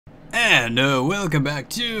And welcome back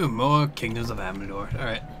to more Kingdoms of Amalur.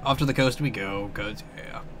 Alright, off to the coast we go, cause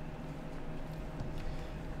yeah.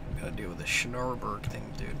 Gotta deal with the Schnorberg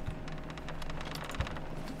thing, dude.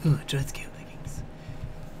 Ooh, just kill leggings.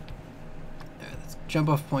 Alright, let's jump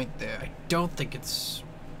off point there. I don't think it's...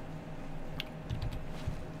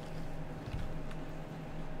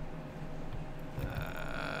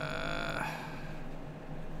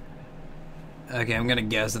 Okay, I'm gonna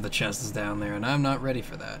guess that the chest is down there, and I'm not ready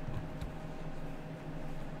for that.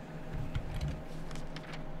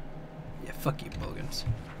 Yeah, fuck you, Bogans.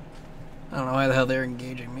 I don't know why the hell they're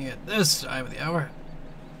engaging me at this time of the hour.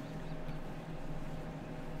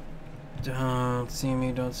 Don't see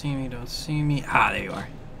me, don't see me, don't see me. Ah, there you are.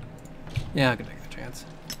 Yeah, I can take the chance.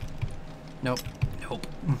 Nope. Nope.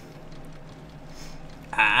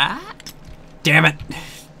 Ah! Damn it!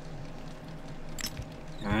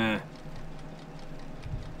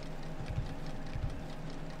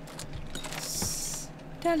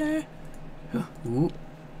 Stellar. Ooh.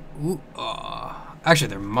 Ooh. Oh. Actually,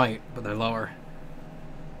 there might, but they're lower.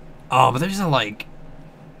 Oh, but there's a, like...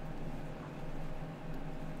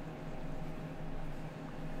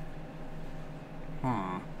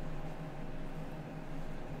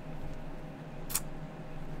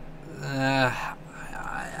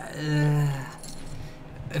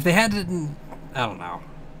 If they had to... I don't know.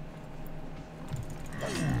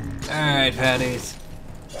 Alright, fatties.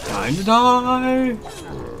 Time to die!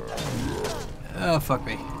 Oh, fuck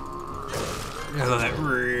me.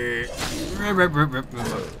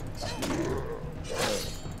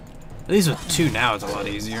 At least with two now, it's a lot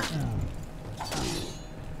easier.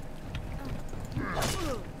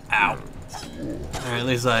 Ow. Alright, at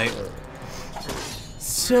least like...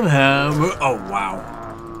 Somehow... Oh,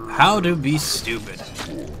 wow. How to be stupid.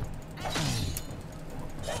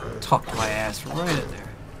 Tucked my ass right in there.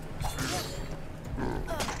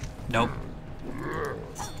 Nope.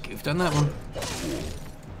 Goofed on that one.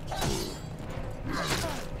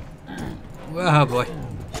 Oh boy.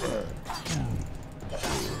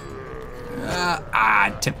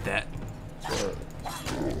 I tipped that.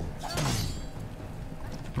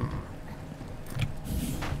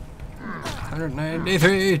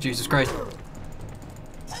 193, Jesus Christ.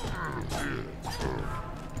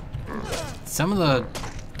 Some of the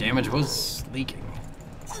damage was leaking.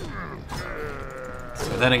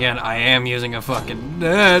 But then again, I am using a fucking...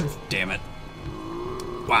 damn it.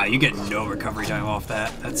 Wow, you get no recovery time off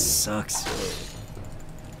that. That sucks.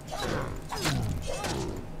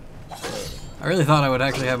 I really thought I would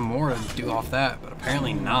actually have more to do off that, but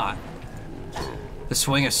apparently not. The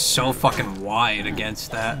swing is so fucking wide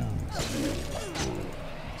against that.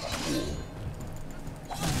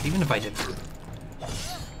 Even if I did...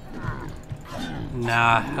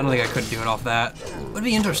 Nah, I don't think I could do it off that. Would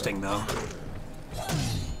be interesting, though.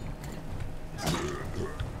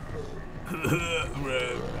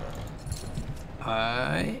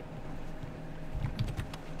 I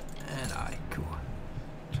and I, cool.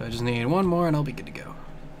 So I just need one more and I'll be good to go.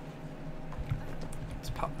 Let's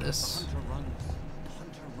pop this. The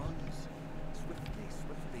hunter runs, swiftly,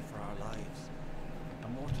 swiftly for our lives. A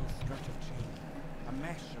mortal stretch of chain, a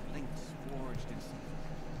mesh of links forged in secret.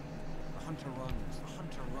 The hunter runs,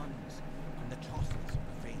 and the tossings of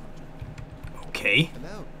the fae hunter. Okay.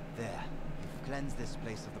 Hello, there. You've cleansed this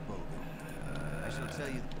place of the Bulgar. I shall tell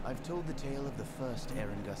you, I've told the tale of the first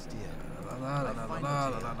Erengustir.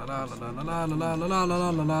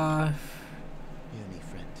 Hear me,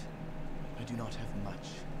 friend. I do not have much,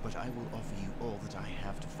 but I will offer you all that I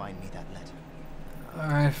have to find me that letter.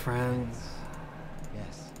 Alright, friends.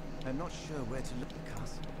 Yes, I'm not sure where to look at the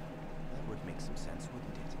castle. That would make some sense,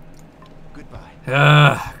 wouldn't it? Goodbye.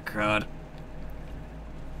 God.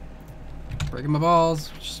 Breaking my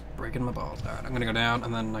balls. Just breaking my balls. Alright, I'm gonna go down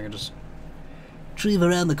and then I can just retrieve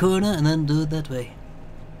around the corner and then do it that way.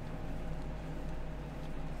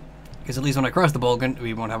 Because at least when I cross the Bulgan,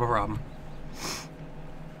 we won't have a problem.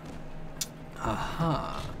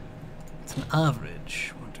 Aha. It's an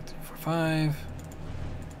average. 1, 2, 3, 4, 5.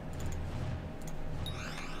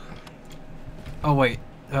 Oh, wait.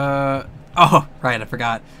 Oh, right, I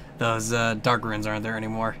forgot. Those dark runes aren't there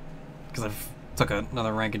anymore. Because I've took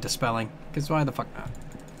another rank in Dispelling. Because why the fuck not?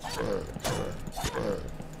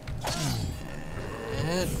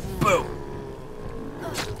 And boom!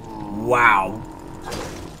 Wow.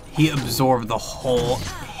 He absorbed the whole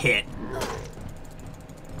hit.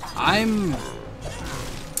 I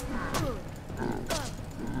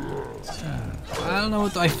don't know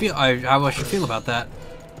what I feel. How I should feel about that.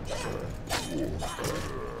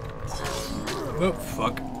 Oh,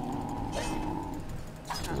 fuck.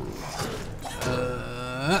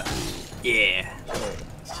 Yeah.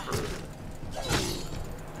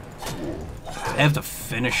 I have to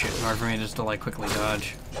finish it in order for me just to like quickly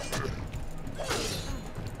dodge.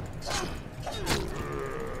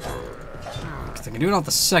 Because I can do it off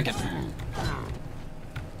the second.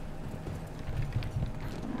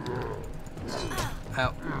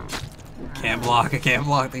 Ow. Can't block, I can't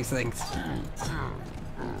block these things.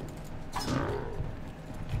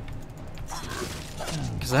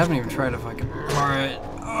 Because I haven't even tried if I can. Alright.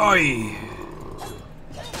 Oi!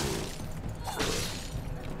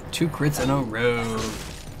 2 crits in a row.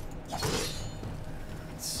 Let's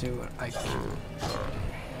see what I can.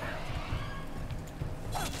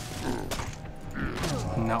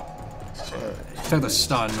 No. I took the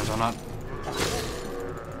stun, so I'm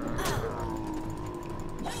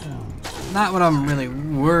not what I'm really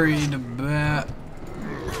worried about.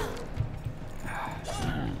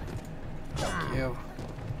 Fuck you.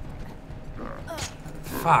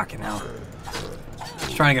 Fucking hell. I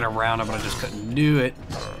was trying to get around it, but I just couldn't do it.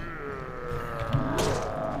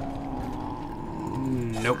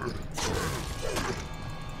 Nope.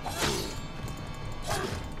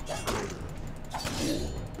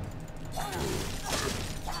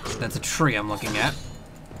 That's a tree I'm looking at.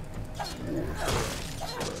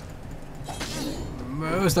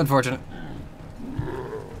 Most unfortunate.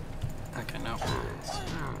 Okay, no.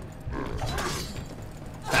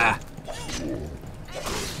 Ah.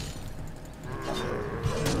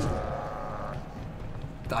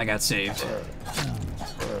 I got saved.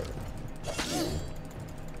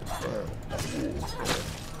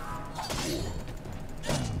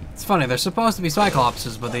 It's funny, they're supposed to be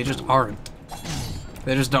Cyclopses, but they just aren't.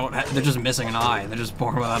 They just don't, they're just missing an eye. They're just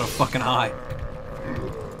born without a fucking eye.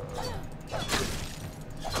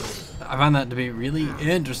 I find that to be really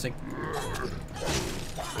interesting.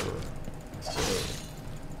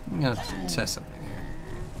 I'm gonna test something here.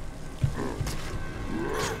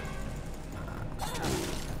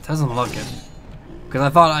 It doesn't look it.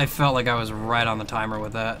 Because I felt like I was right on the timer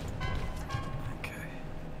with that. Okay.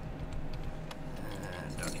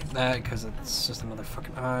 Don't need that because it's just another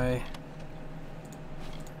fucking eye.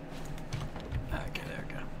 Okay, there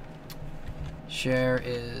we go. Share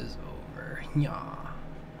is over here.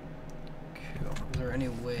 Cool. Is there any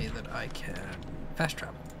way that I can fast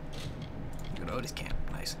travel? Go to Odie's camp.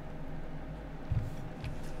 Nice.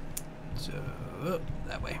 So,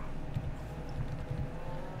 that way.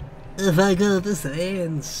 If I go this way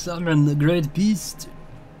and summon the great beast.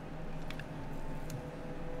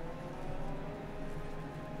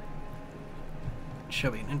 It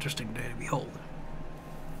shall be an interesting day to behold.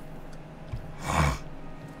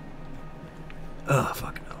 Ugh,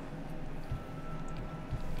 fucking hell.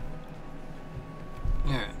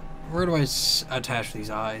 Alright, where do I attach these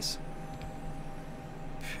eyes?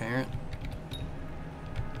 Parent.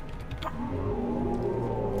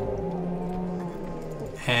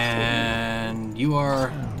 And you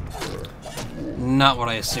are not what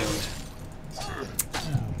I assumed.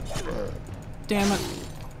 Damn it.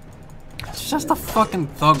 It's just a fucking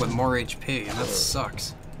thug with more HP, and that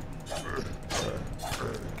sucks.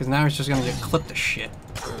 Because now he's just gonna get clipped to shit.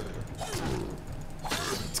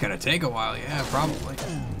 It's gonna take a while, yeah, probably.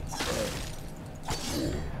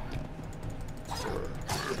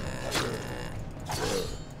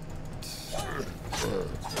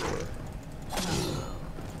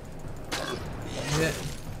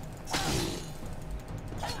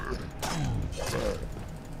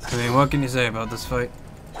 I mean, what can you say about this fight?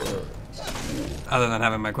 Other than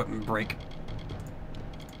having my equipment break.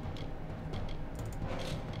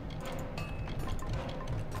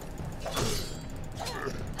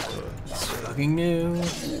 It's fucking new.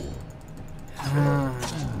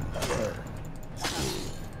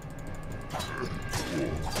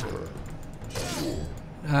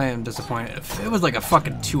 I am disappointed. If it was like a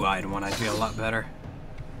fucking 2-eyed one, I'd feel a lot better.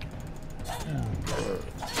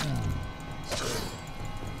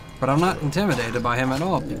 But I'm not intimidated by him at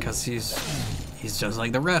all because he's just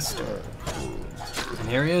like the rest. And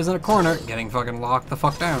here he is in a corner, getting fucking locked the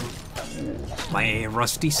fuck down. By a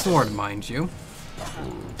rusty sword, mind you.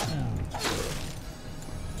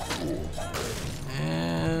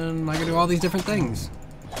 And I can do all these different things.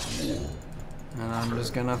 And I'm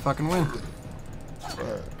just gonna fucking win.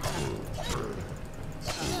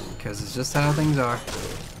 Because it's just how things are.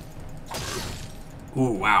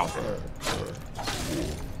 Ooh, wow.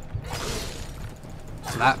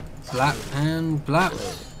 Blap, blap, and blap.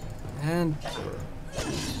 And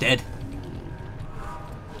dead.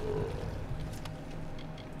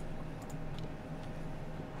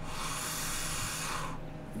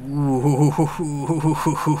 Ooh,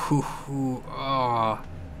 oh.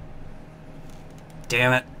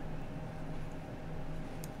 Damn it.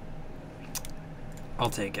 I'll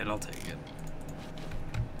take it, I'll take it.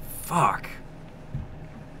 Fuck.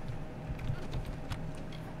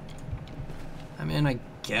 I mean, I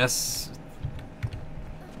guess.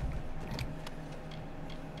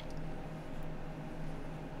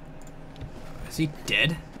 Is he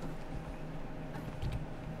dead?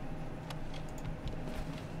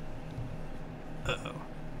 Uh-oh.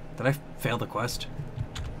 Did I fail the quest?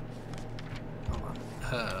 Hold on.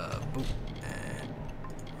 Boop. And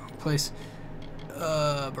wrong place.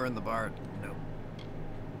 Burn the bar. Nope.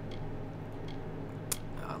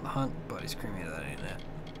 On the hunt, buddy screaming that ain't it.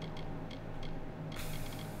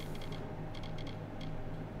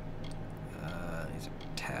 These are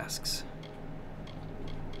tasks.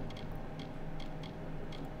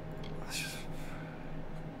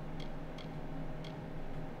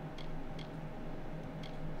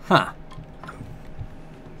 Huh.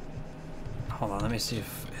 Hold on, let me see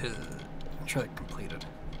if try to complete it.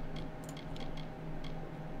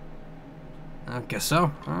 I guess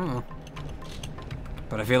so. I don't know.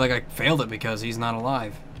 But I feel like I failed it because he's not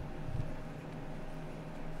alive.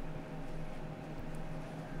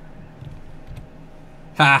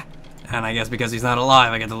 Ha! And I guess because he's not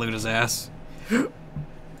alive, I get to loot his ass.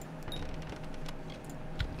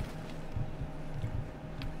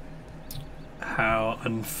 How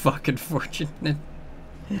unfucking fortunate.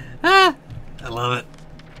 Ah! I love it.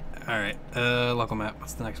 Alright, local map.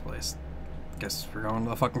 What's the next place? Guess we're going to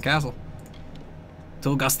the fucking castle.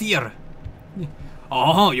 To Gastir.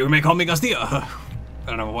 Oh, you may call me Gastir. I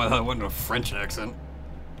don't know why that went into a French accent.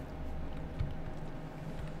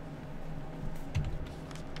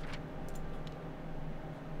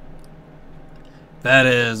 That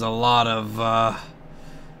is a lot of,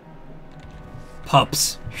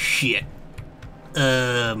 pups. Shit.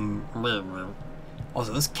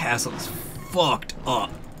 Also, this castle is fucked up.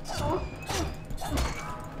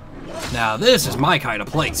 Now, this is my kind of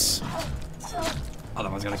place. Other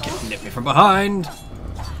one's gonna nip me from behind.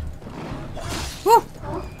 Woo!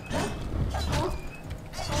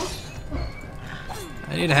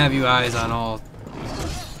 I need to have you eyes on all.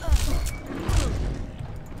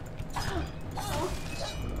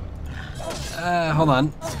 Hold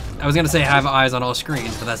on. I was gonna say have eyes on all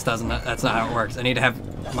screens, but that's not how it works. I need to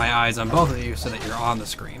have my eyes on both of you so that you're on the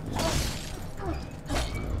screen.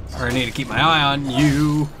 Or I need to keep my eye on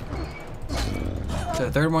you. Is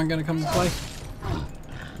the third one gonna come to play?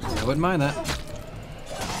 I wouldn't mind that.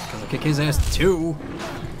 Because I'll kick his ass too.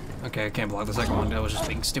 Okay, I can't block the second one. I was just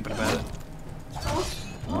being stupid about it.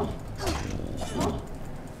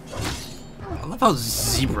 I love how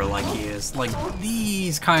zebra-like he is. Like,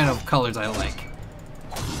 these kind of colors I like.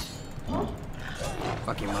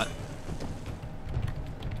 Fuck you, mutt.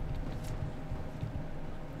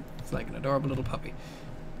 It's like an adorable little puppy.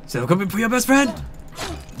 So come in for your best friend!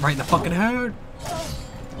 Right in the fucking head!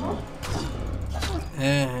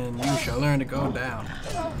 And you shall learn to go down.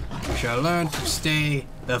 You shall learn to stay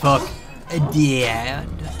the fuck dead.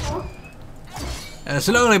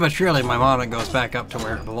 Slowly but surely my mana goes back up to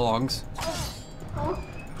where it belongs.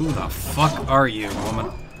 Who the fuck are you,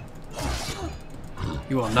 woman?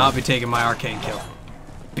 You will not be taking my arcane kill.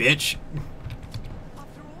 Bitch.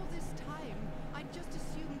 After all this time, I just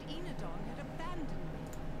assumed Enodon had abandoned me.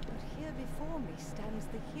 But here before me stands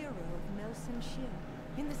the hero of Nelson Shear,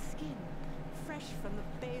 in the skin, fresh from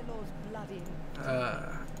the Baelor's bloody.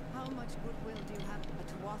 How much goodwill do you have? A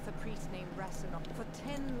Tuatha priest named Rassenok for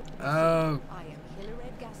 10. I am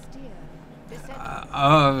Hilared Gastir.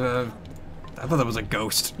 I thought that was a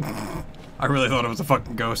ghost. I really thought it was a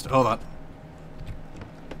fucking ghost. Hold on.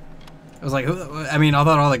 I was like, I mean, I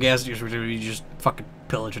thought all the Gastiers were doing, you just fucking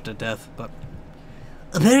pillage it to death, but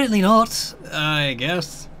apparently not, I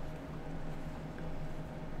guess.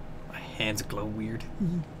 My hands glow weird.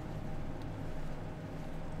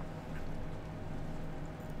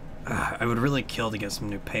 I would really kill to get some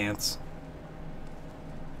new pants.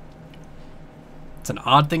 It's an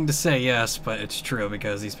odd thing to say, yes, but it's true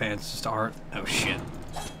because these pants just aren't. Oh shit.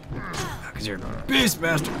 Because you're a beast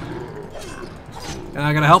master. Am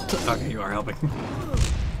I gonna help? Okay, you are helping.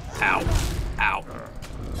 Ow. Ow.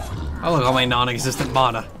 Oh, look, all my non-existent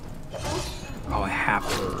mana. Oh, I have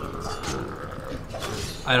to.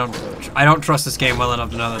 I don't trust this game well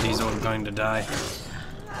enough to know that these are going to die.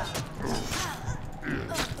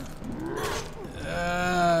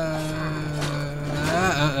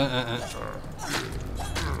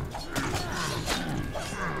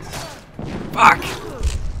 Fuck!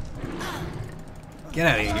 Get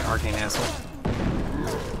out of here, you arcane asshole.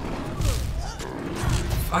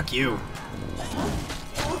 Fuck you.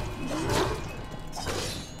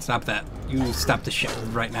 Stop that. You stop the shit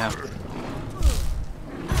right now.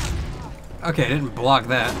 Okay, I didn't block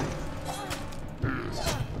that.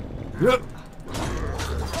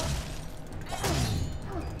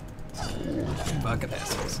 Fucking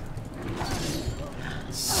assholes.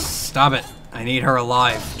 Stop it. I need her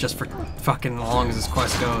alive just for fucking as long as this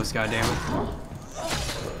quest goes, goddammit.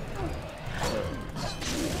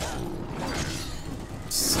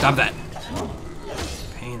 Stop that.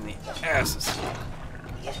 Pain in the asses.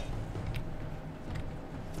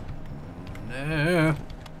 No.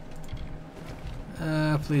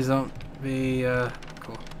 Please don't be,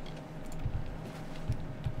 cool.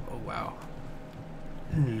 Oh, wow.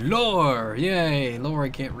 Lore! Yay! Lore I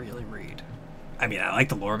can't really read. I mean, I like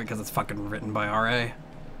the lore because it's fucking written by R.A.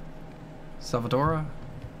 Salvatore?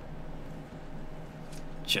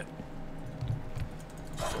 Shit.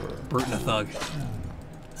 Brute and a thug.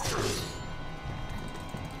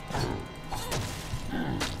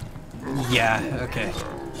 Yeah, okay.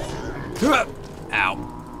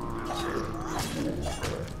 Ow.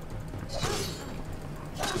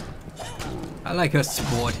 I like her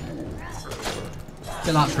sword. It's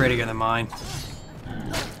a lot prettier than mine.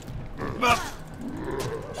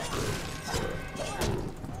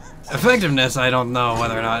 Effectiveness, I don't know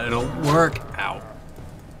whether or not it'll work. Ow.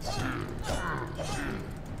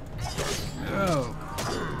 Oh.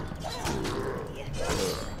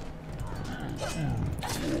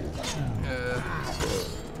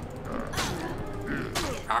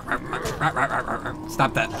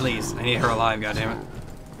 Stop that, please. I need her alive, goddammit.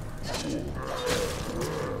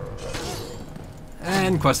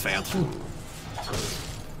 And quest failed.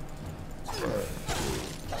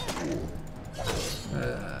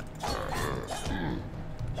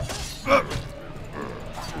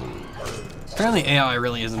 Apparently AI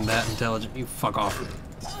really isn't that intelligent. You fuck off,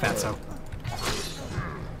 fatso.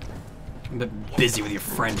 I'm a bit busy with your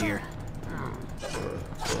friend here.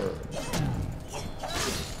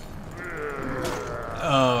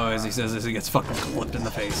 Oh, as he says this, he gets fucking clipped in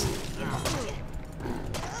the face.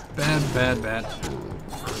 Bad, bad, bad.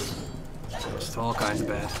 Just all kinds of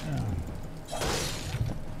bad.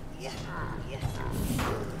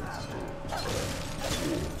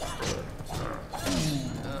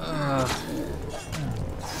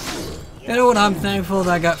 You know what I'm thankful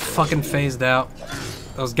that I got fucking phased out?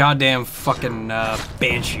 Those goddamn fucking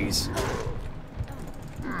banshees.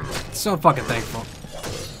 So fucking thankful.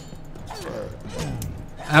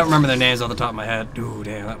 I don't remember their names off the top of my head. Ooh,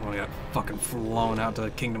 damn, that one got fucking flown out to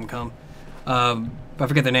Kingdom Come. I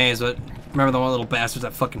forget their names, but remember the one little bastards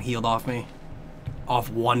that fucking healed off me? Off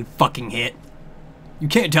one fucking hit? You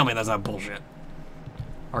can't tell me that's not bullshit.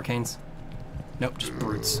 Arcanes? Nope, just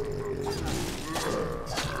brutes.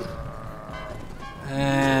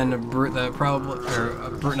 And a brute that probably, or a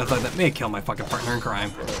brute and a thug that may kill my fucking partner in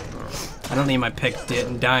crime. I don't need my pick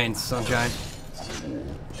dying, sunshine.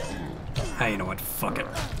 Hey, you know what? Fuck it.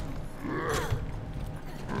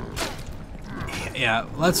 Yeah,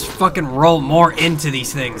 let's fucking roll more into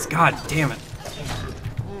these things. God damn it.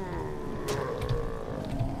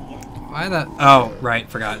 Why that? Oh, right.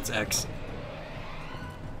 Forgot it's X.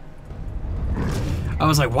 I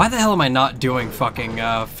was like, why the hell am I not doing fucking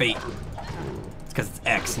Fate? It's because it's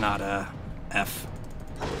X, not F.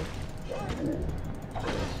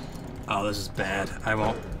 Oh, this is bad. I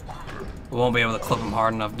won't be able to clip him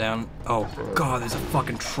hard enough down. Oh god, there's a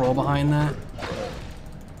fucking troll behind that.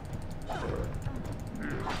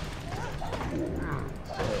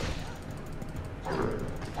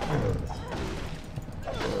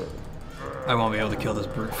 I won't be able to kill this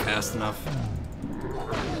brute fast enough.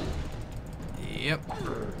 Yep.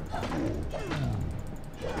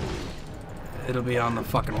 It'll be on the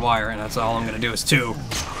fucking wire, and that's all I'm gonna do is 2.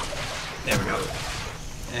 There we go.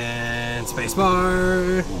 And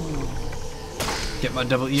spacebar. Get my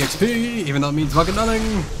double EXP, even though it means fucking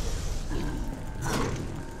nothing.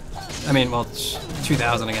 I mean, well, it's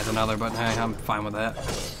 2,000 against another, but hey, I'm fine with that.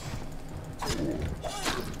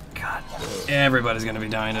 God, everybody's gonna be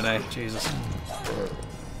dying today. Jesus.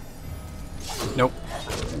 Nope.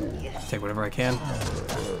 Take whatever I can.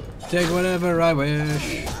 Take whatever I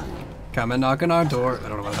wish. Come and knock on our door. I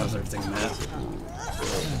don't know what I was thinking that.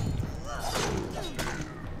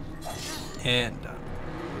 And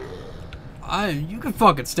you can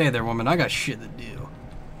fucking stay there, woman. I got shit to do.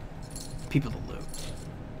 People to loot.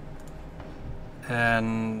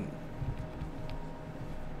 And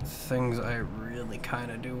things I really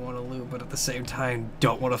kind of do want to loot, but at the same time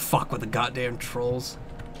don't want to fuck with the goddamn trolls.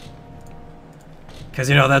 Because,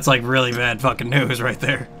 you know, that's like really bad fucking news right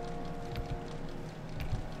there.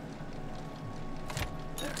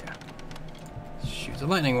 There we go. Shoots a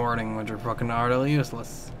lightning warning, which are fucking utterly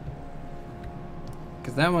useless.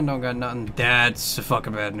 Because that one don't got nothing. That's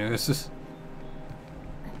fucking bad news.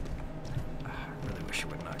 I really wish you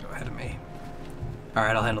would not go ahead of me.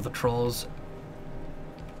 Alright, I'll handle the trolls.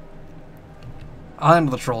 I'll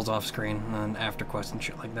handle the trolls off screen and then after quests and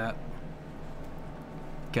shit like that.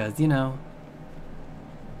 Because, you know.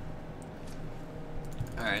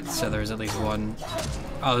 Alright, so there's at least one.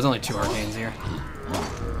 Oh, there's only 2 arcanes here.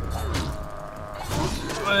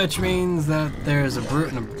 Which means that there's a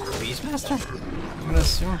brute and a beastmaster? I'm gonna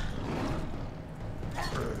assume.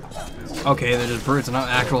 Okay, they're just brutes and not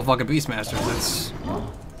actual fucking beastmasters.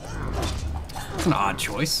 That's an odd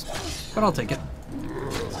choice, but I'll take it.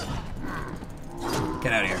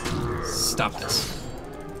 Get out of here. Stop this.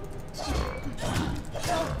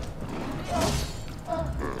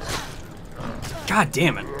 God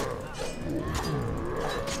damn it.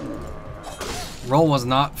 Roll was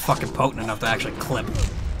not fucking potent enough to actually clip.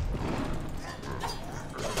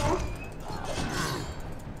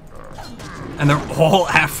 And they're all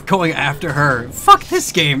going after her. Fuck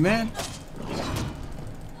this game, man.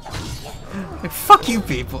 Like, fuck you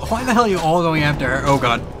people. Why the hell are you all going after her? Oh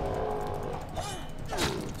god.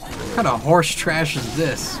 What kind of horse trash is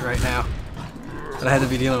this right now? That I had to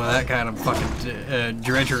be dealing with that kind of fucking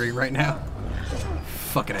drudgery right now.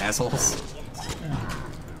 Fucking assholes.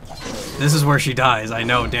 This is where she dies. I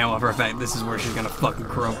know damn well for a fact this is where she's gonna fucking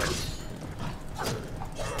croak.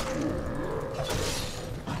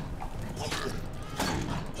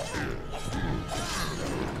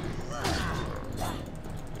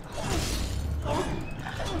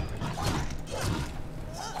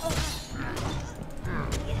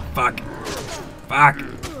 Fuck. Fuck.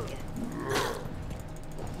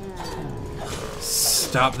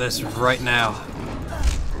 Stop this right now.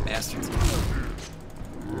 Bastards.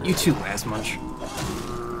 You too, ass munch.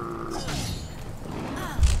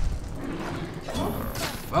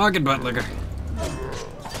 Fucking butt liquor.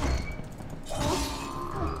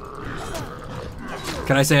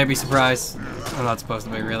 Can I say I'd be surprised? I'm not supposed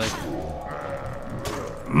to be, really.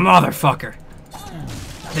 Motherfucker.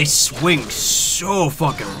 They swing so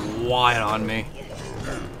fucking wide on me.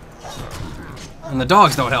 And the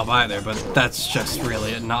dogs don't help either, but that's just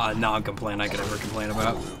really not a non-complaint I could ever complain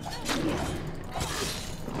about.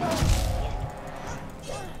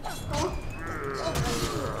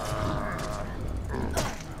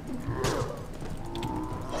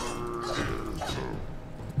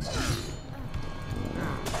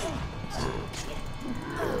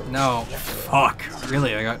 No, fuck.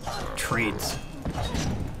 Really, I got trades.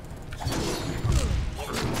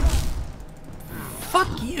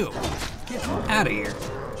 Fuck you. Get out of here.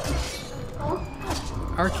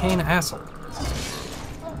 Arcane asshole.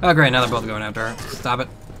 Oh great, now they're both going after her. Stop it.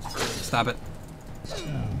 Stop it.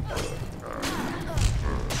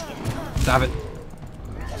 Stop it.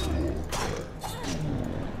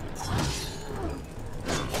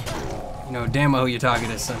 You know damn well who you're talking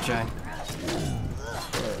to, Sunshine.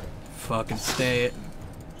 Fucking stay it.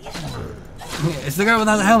 It's the guy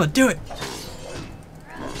without the helmet. Do it.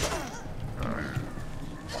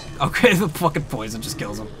 Okay, the fucking poison just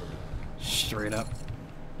kills him. Straight up.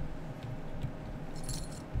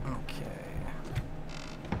 Okay.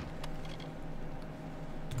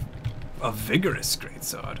 A vigorous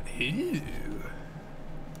greatsword. Ew.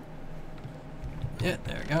 Yeah,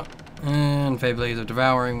 there we go. And Fey Blaze of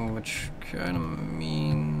Devouring, which kind of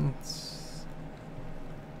means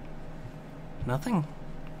nothing.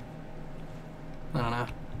 I don't know.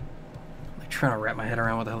 I'm like trying to wrap my head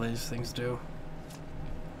around what the hell these things do.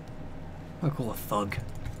 I'll call a thug.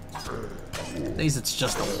 These it's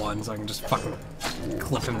just the one, so I can just fucking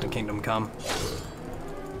clip him to Kingdom Come.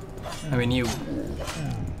 I mean, you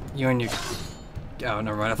and you. Oh,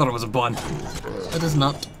 never mind. I thought it was a bun. It is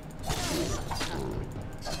not.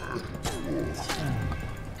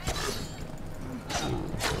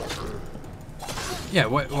 Yeah,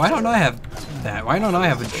 why don't I have that? Why don't I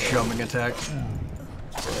have a jumping attack?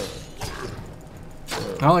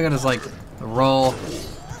 All I got is like roll,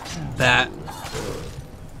 that,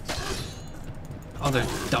 other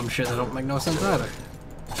dumb shit that don't make no sense either.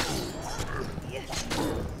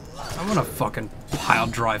 I'm gonna fucking pile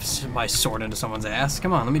drive my sword into someone's ass.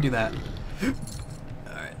 Come on, let me do that.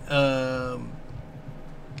 Alright, I'm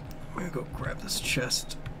gonna go grab this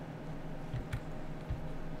chest.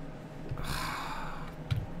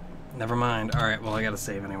 Never mind. Alright, well I gotta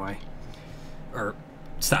save anyway. Or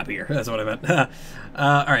stop here, that's what I meant.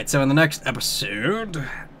 Alright, so in the next episode,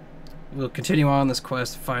 we'll continue on this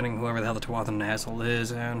quest, finding whoever the hell the Tuathan asshole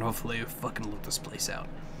is, and hopefully fucking loot this place out.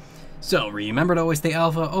 So, remember to always stay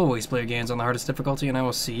alpha, always play your games on the hardest difficulty, and I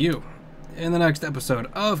will see you in the next episode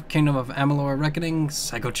of Kingdom of Amalur Reckoning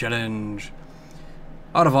Psycho Challenge.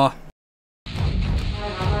 Au revoir.